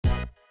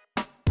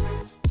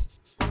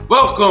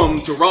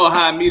Welcome to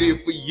Rawhide Media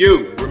for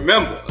you.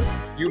 Remember,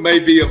 you may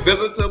be a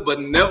visitor, but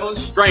never a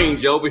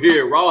stranger over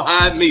here at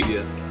Rawhide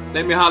Media.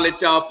 Let me holler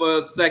at y'all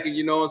for a second,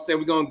 you know what I'm saying?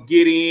 We're going to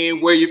get in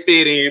where you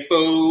fit in,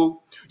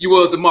 fool. You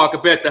was a mark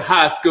up at the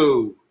high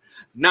school.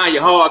 Now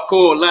you're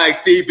hardcore like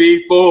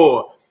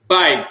CB4.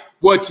 Bite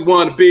what you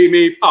want to be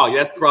me. Oh,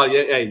 yeah, that's probably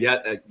it.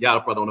 Hey,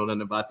 y'all probably don't know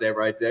nothing about that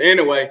right there.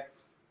 Anyway,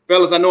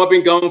 fellas, I know I've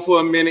been gone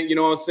for a minute, you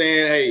know what I'm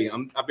saying? Hey,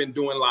 I've been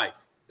doing life.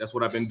 That's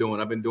what I've been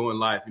doing. I've been doing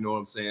life, you know what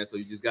I'm saying? So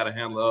you just got to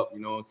handle up, you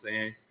know what I'm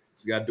saying?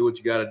 You got to do what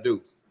you got to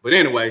do. But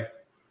anyway,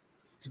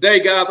 today,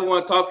 guys, I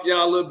want to talk to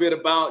y'all a little bit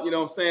about, you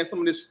know what I'm saying, some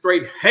of this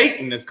straight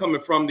hating that's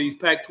coming from these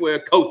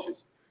Pac-12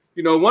 coaches.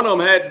 You know, one of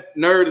them had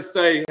nerve to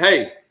say,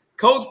 hey,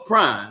 Coach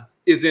Prime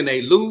is in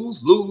a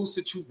lose-lose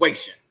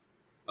situation.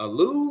 A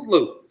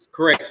lose-lose.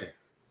 Correction.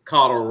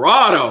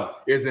 Colorado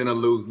is in a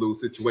lose-lose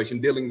situation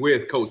dealing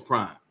with Coach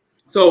Prime.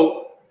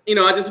 So, you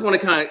know, I just want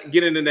to kind of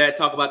get into that,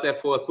 talk about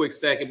that for a quick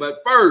second. But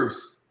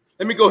first,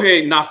 let me go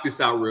ahead and knock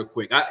this out real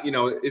quick. You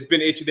know, it's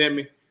been itching at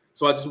me.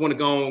 So I just want to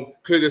go and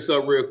clear this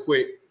up real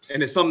quick.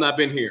 And it's something I've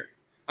been hearing.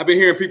 I've been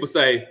hearing people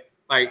say,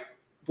 like,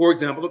 for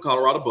example, the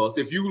Colorado Buffs,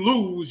 if they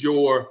lose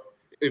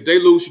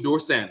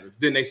Shedeur Sanders,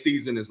 then their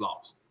season is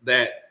lost.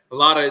 That a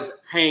lot of it's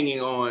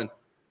hanging on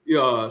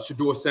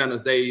Shedeur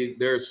Sanders,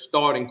 their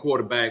starting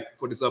quarterback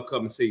for this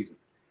upcoming season.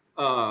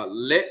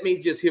 Let me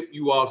just hit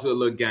you all to a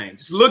little game.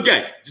 Just a little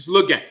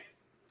game.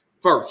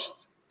 First,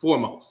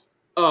 foremost,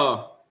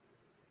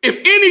 if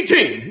any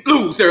team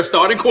lose their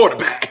starting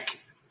quarterback,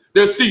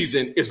 their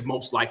season is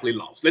most likely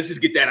lost. Let's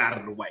just get that out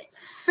of the way.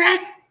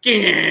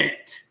 Second.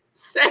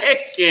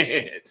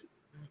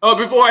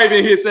 Before I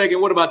even hit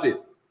second, what about this?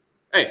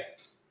 Hey,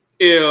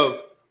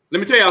 let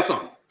me tell y'all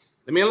something.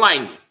 Let me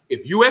enlighten you.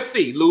 If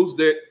USC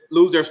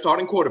lose their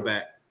starting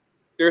quarterback,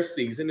 their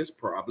season is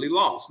probably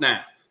lost.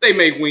 Now, they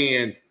may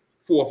win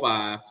 4,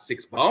 5,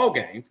 6 ball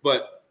games,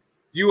 but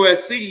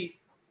USC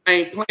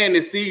ain't playing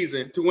this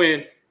season to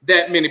win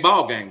that many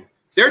ball games.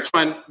 They're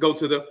trying to go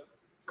to the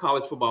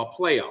college football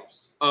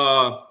playoffs.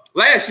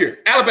 Last year,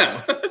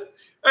 Alabama.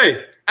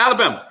 Hey,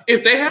 Alabama,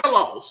 if they had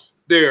lost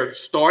their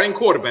starting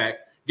quarterback,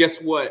 guess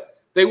what?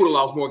 They would have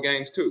lost more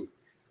games too.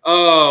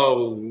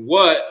 Oh,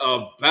 what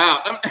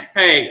about,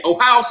 hey,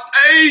 Ohio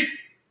State?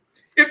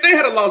 If they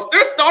had lost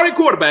their starting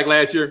quarterback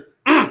last year,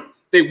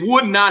 they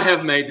would not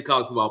have made the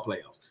college football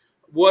playoffs.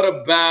 What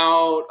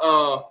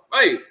about,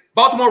 hey,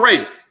 Baltimore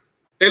Ravens?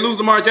 They lose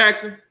Lamar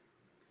Jackson,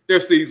 their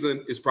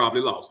season is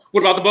probably lost. What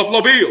about the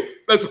Buffalo Bills?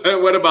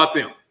 What about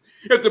them?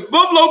 If the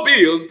Buffalo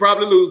Bills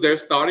probably lose their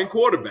starting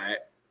quarterback,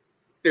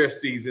 their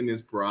season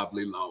is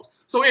probably lost.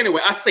 So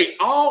anyway, I say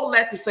all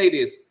that to say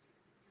this.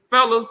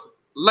 Fellas,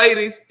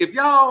 ladies, if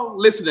y'all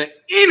listen to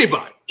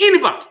anybody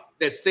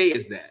that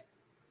says that,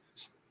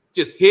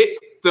 just hit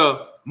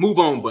the move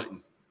on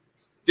button.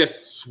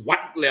 Just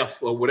swipe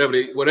left or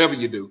whatever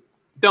you do.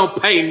 Don't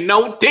pay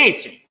no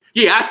attention.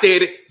 Yeah, I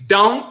said it.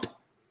 Don't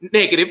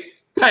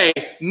pay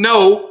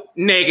no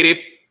negative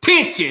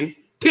tension,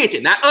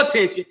 not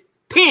attention,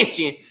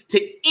 tension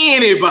to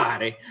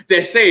anybody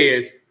that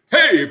says,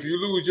 hey,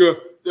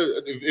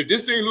 if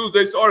this team loses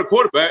their starting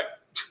quarterback,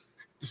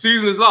 the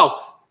season is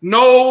lost.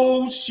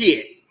 No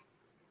shit.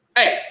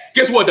 Hey,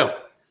 guess what though?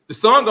 The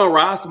sun gonna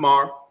rise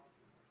tomorrow.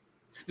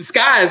 The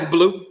sky is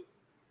blue.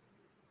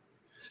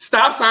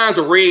 Stop signs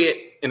are red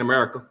in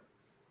America.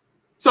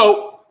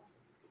 So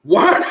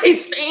why are they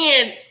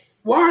stating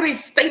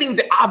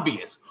the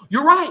obvious?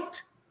 You're right.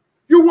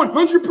 You're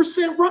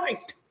 100%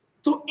 right.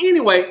 So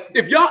anyway,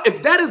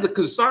 if that is a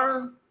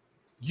concern,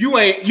 you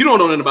don't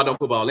know nothing about no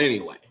football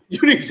anyway. You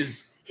need to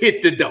just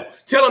hit the dough.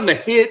 Tell them to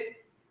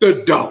hit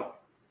the dough.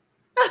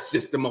 That's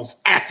just the most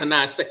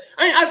asinine thing.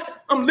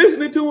 I'm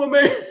listening to him,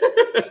 man.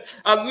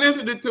 I'm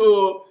listening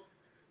to him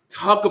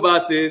talk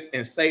about this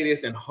and say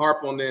this and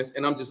harp on this,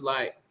 and I'm just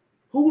like,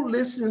 who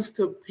listens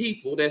to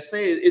people that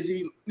say if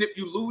you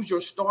lose your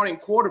starting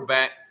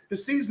quarterback, the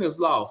season is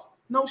lost?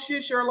 No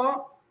shit,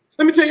 Sherlock.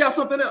 Let me tell y'all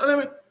something else.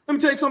 Let me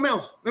tell you something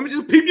else. Let me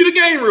just peep you the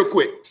game real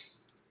quick.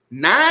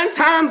 9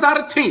 times out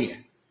of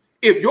 10,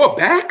 if your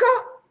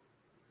backup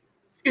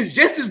is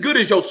just as good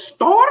as your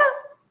starter,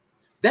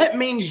 that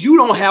means you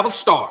don't have a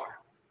starter.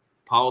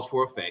 Pause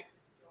for effect.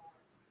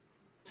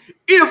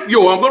 I'm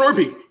going to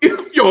repeat,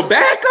 if your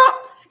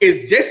backup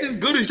is just as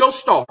good as your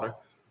starter,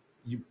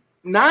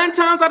 9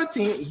 times out of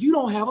 10, you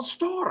don't have a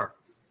starter.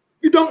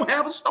 You don't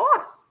have a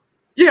starter.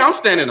 Yeah, I'm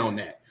standing on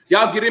that.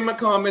 Y'all get in my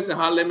comments and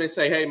holler at me and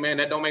say, hey, man,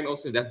 that don't make no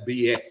sense. That's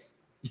BS.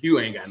 You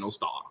ain't got no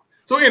starter.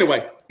 So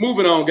anyway,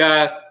 moving on,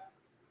 guys.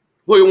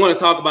 What we want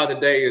to talk about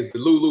today is the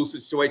lose-lose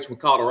situation with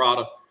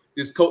Colorado.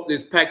 This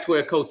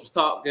Pac-12 coach was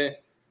talking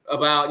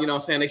about, you know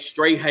what I'm saying, they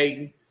straight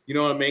hating, you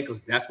know what I mean,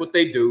 because that's what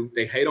they do.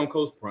 They hate on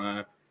Coach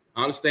Prime.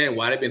 I understand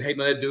why they've been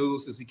hating on that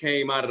dude since he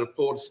came out of the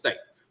Florida State.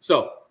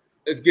 So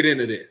let's get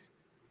into this.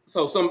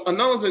 So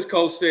another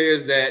coach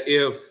says that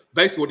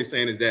basically what he's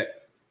saying is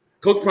that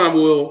Coach Prime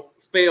will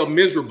fail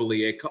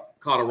miserably at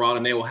Colorado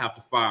and they will have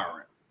to fire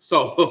him.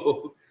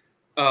 So,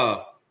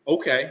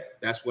 okay,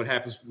 that's what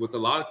happens with a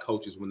lot of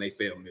coaches when they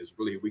fail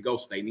miserably. Here we go,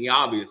 stating the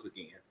obvious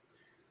again.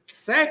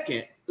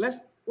 Second, let's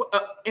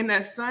in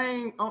that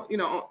same,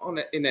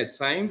 in that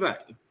same vein,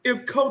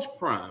 if Coach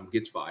Prime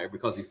gets fired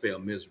because he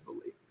failed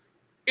miserably,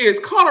 is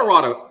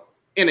Colorado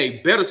in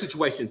a better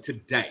situation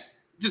today,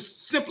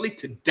 just simply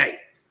today,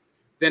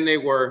 than they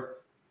were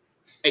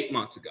 8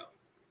 months ago,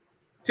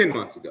 10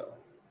 months ago?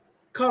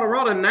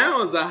 Colorado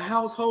now is a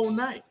household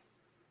name.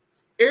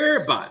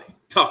 Everybody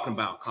talking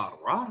about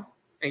Colorado,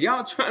 and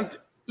y'all trying to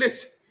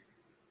listen.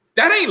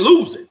 That ain't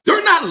losing.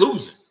 They're not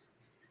losing.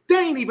 They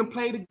ain't even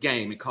played a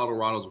game, and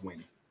Colorado's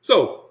winning.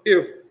 So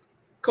if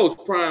Coach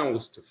Prime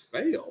was to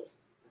fail,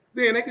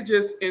 then they could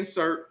just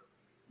insert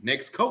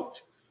next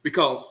coach,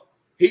 because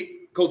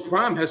Coach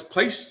Prime has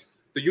placed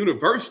the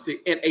university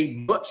in a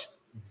much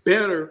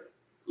better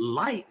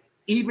light,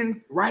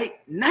 even right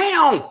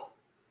now.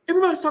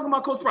 Everybody's talking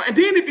about Coach Prime. And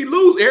then if you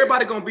lose,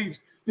 everybody going to be,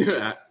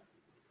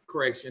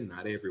 correction,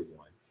 not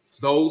everyone.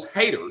 Those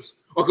haters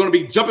are going to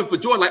be jumping for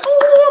joy like,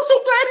 oh, I'm so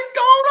glad he's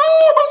gone.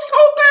 Oh, I'm so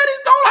glad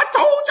he's gone. I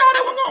told y'all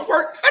that was going to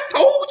work. I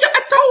told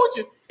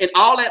you. And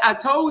all that I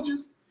told you,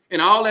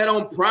 and all that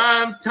on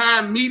prime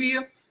time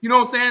media, you know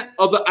what I'm saying?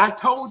 Of the I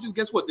told you,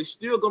 guess what? They're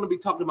still going to be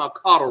talking about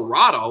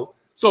Colorado.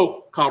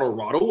 So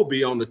Colorado will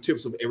be on the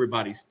tips of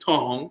everybody's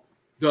tongue.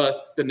 Thus,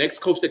 the next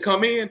coach that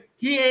come in,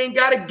 he ain't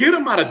got to get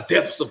him out of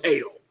depths of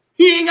hell.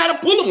 He ain't got to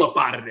pull him up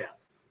out of there.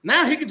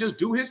 Now he can just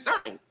do his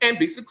thing and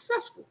be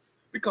successful,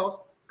 because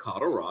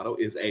Colorado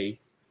is a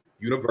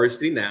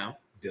university now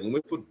dealing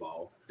with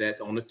football that's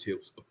on the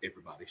tips of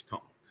everybody's tongue.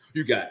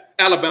 You got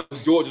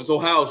Alabama's, Georgia's,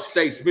 Ohio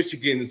State's,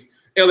 Michigan's,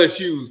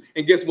 LSU's,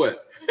 and guess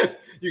what?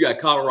 You got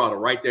Colorado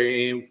right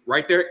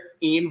there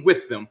in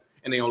with them,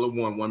 and they only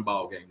won one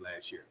ball game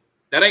last year.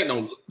 That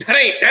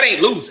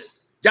ain't losing.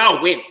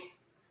 Y'all winning.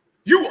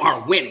 You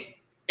are winning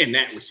in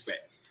that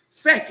respect.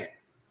 Second,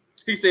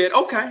 he said,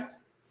 okay,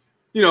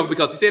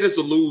 because he said it's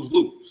a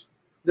lose-lose.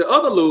 The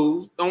other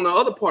lose, on the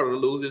other part of the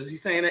lose, is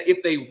he's saying that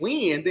if they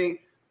win, then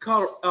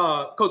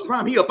Coach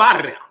Prime, he up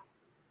out of there.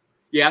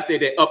 Yeah, I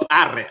said that, up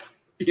out of there.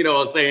 You know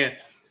what I'm saying?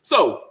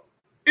 So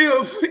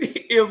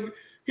if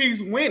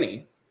he's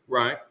winning,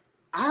 right,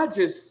 I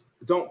just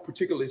don't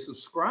particularly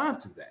subscribe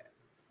to that.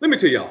 Let me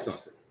tell y'all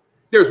something.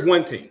 There's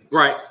one team,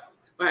 right?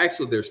 Well,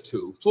 actually, there's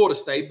two. Florida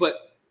State,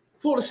 but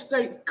Florida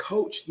State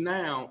coach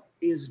now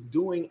is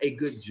doing a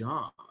good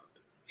job.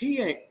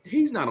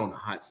 He's not on the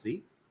hot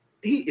seat.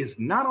 He is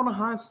not on the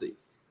hot seat.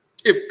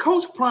 If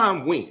Coach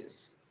Prime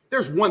wins,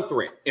 there's one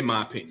threat, in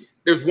my opinion.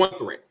 There's one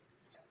threat.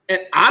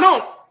 And I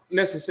don't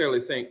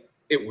necessarily think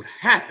it would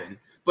happen,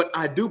 but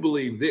I do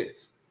believe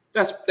this.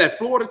 That's that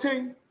Florida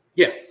team.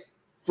 Yeah.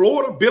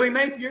 Florida, Billy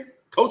Napier,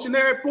 coaching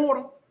there at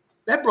Florida,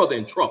 that brother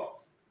in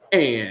trouble.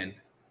 And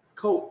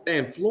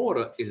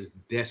Florida is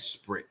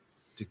desperate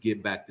to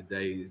get back to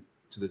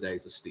the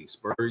days of Steve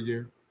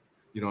Spurrier,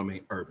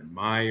 Urban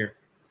Meyer.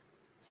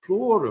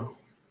 Florida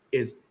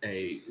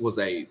was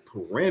a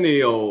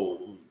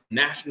perennial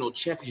national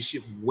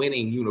championship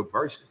winning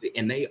university,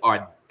 and they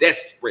are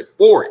desperate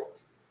for it.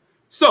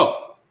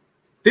 So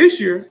this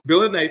year,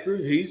 Billy Napier,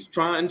 he's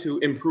trying to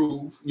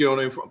improve,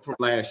 from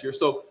last year.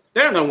 So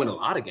they're not going to win a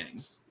lot of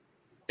games,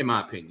 in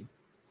my opinion,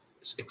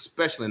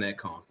 especially in that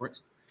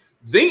conference.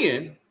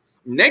 Then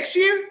next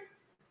year,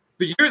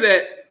 the year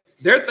that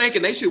they're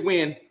thinking they should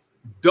win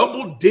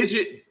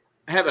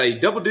have a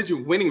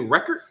double-digit winning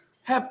record,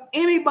 have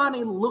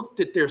anybody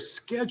looked at their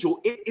schedule?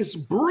 It is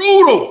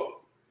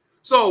brutal.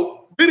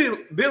 So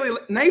Billy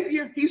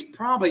Napier, he's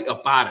probably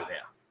up out of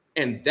there.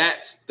 And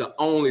that's the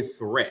only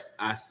threat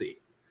I see.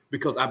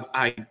 Because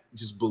I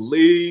just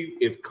believe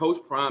if Coach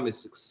Prime is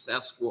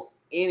successful,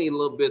 any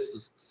little bit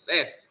of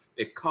success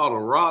at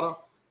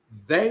Colorado,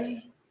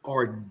 they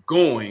are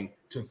going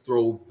to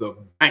throw the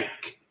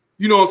bank.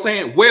 You know what I'm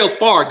saying? Wells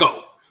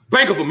Fargo,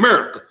 Bank of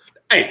America.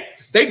 Hey,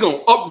 they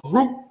going to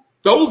uproot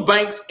those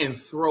banks and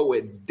throw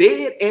it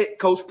dead at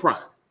Coach Prime,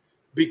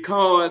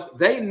 because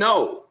they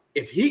know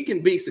if he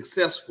can be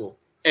successful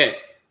at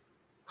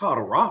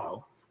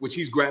Colorado, which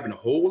he's grabbing a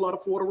whole lot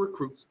of Florida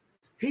recruits,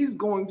 he's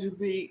going to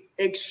be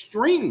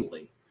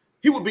extremely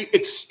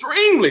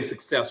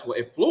successful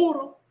at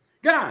Florida.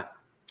 Guys,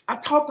 I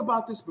talked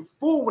about this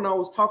before when I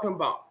was talking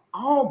about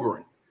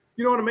Auburn.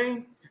 You know what I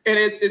mean? And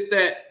it's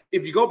that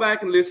if you go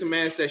back and listen,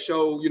 man, it's that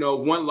show,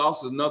 one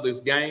loss is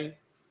another's game.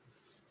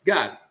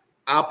 Guys,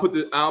 I'll put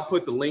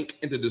the link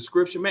in the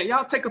description, man.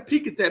 Y'all take a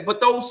peek at that. But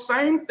those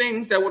same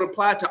things that would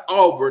apply to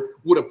Auburn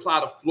would apply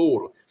to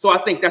Florida. So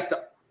I think that's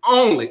the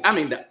only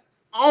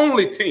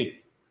team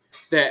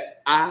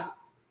that I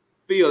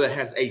feel that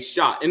has a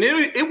shot. And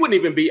it wouldn't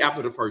even be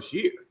after the first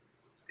year.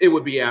 It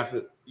would be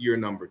after year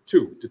number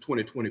 2, the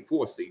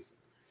 2024 season.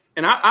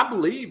 And I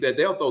believe that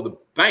they'll throw the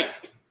bank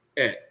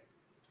at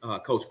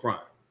Coach Prime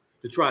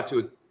to try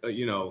to,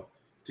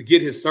 to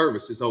get his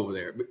services over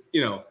there. But,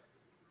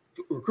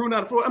 recruiting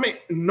out of Florida,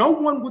 no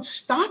one would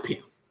stop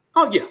him.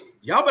 Oh, yeah.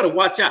 Y'all better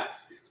watch out.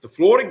 It's the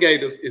Florida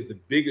Gators is the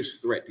biggest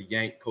threat to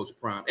yank Coach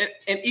Prime.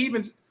 And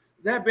even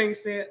that being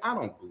said,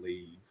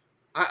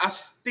 I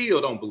still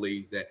don't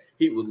believe that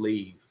he would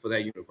leave for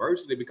that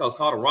university, because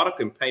Colorado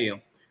can pay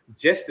him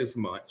just as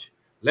much,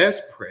 less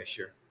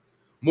pressure,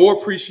 more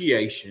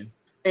appreciation,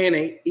 and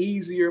an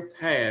easier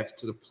path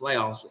to the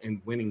playoffs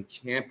and winning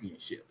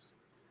championships.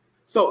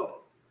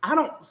 So I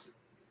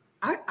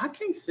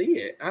can't see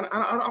it.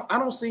 I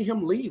don't see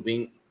him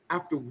leaving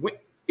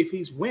if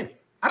he's winning.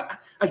 I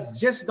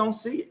just don't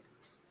see it.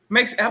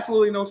 Makes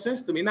absolutely no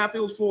sense to me. Now, if it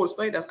was Florida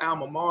State, that's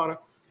alma mater.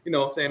 You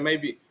know what I'm saying?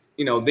 Maybe,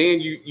 then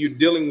you're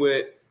dealing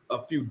with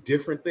a few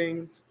different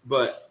things.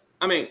 But,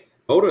 I mean,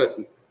 go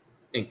to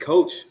and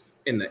coach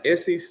in the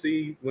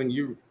SEC when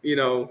you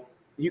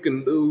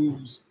can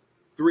lose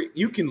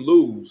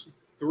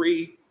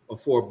three or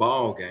four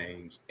ball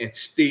games and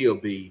still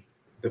be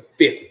the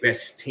fifth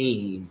best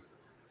team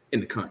in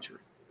the country.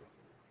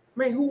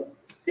 I mean,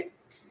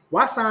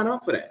 why sign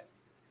up for that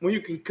when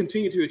you can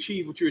continue to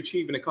achieve what you're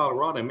achieving in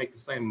Colorado and make the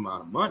same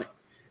amount of money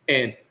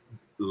and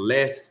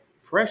less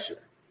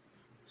pressure?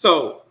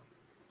 So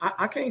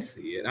I can't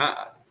see it.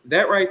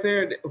 That right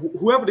there,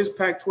 whoever this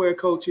Pac-12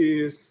 coach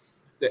is,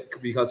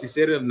 because he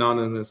said it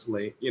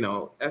anonymously,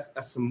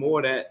 that's some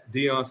more that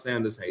Deion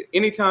Sanders hate.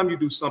 Anytime you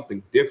do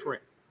something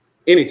different,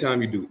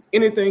 anytime you do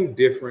anything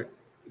different,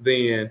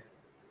 then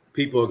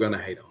people are going to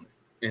hate on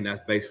it. And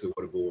that's basically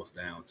what it boils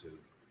down to.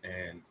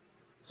 And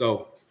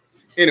so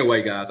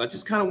anyway, guys, I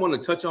just kind of want to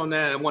touch on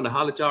that. I want to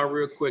holler at y'all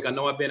real quick. I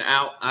know I've been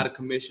out of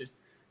commission.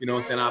 You know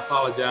what I'm saying? I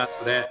apologize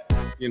for that.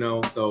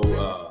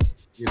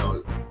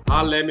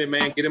 Holler at me,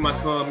 man. Get in my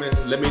comments.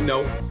 Let me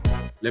know.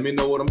 Let me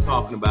know what I'm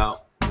talking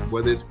about,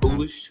 whether it's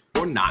foolish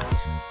or not.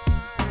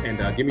 And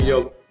give me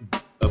your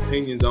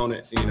opinions on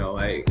it.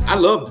 Hey, I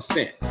love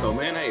dissent. So,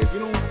 man, hey, if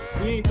you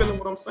ain't feeling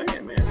what I'm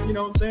saying, man, you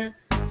know what I'm saying?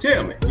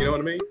 Tell me. You know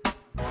what I mean?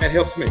 That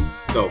helps me.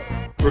 So,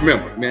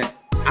 remember, man,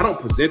 I don't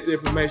present the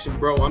information,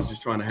 bro. I'm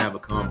just trying to have a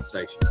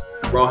conversation.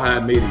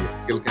 Rawhide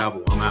Media, Killer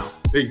Cowboy. I'm out.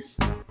 Peace.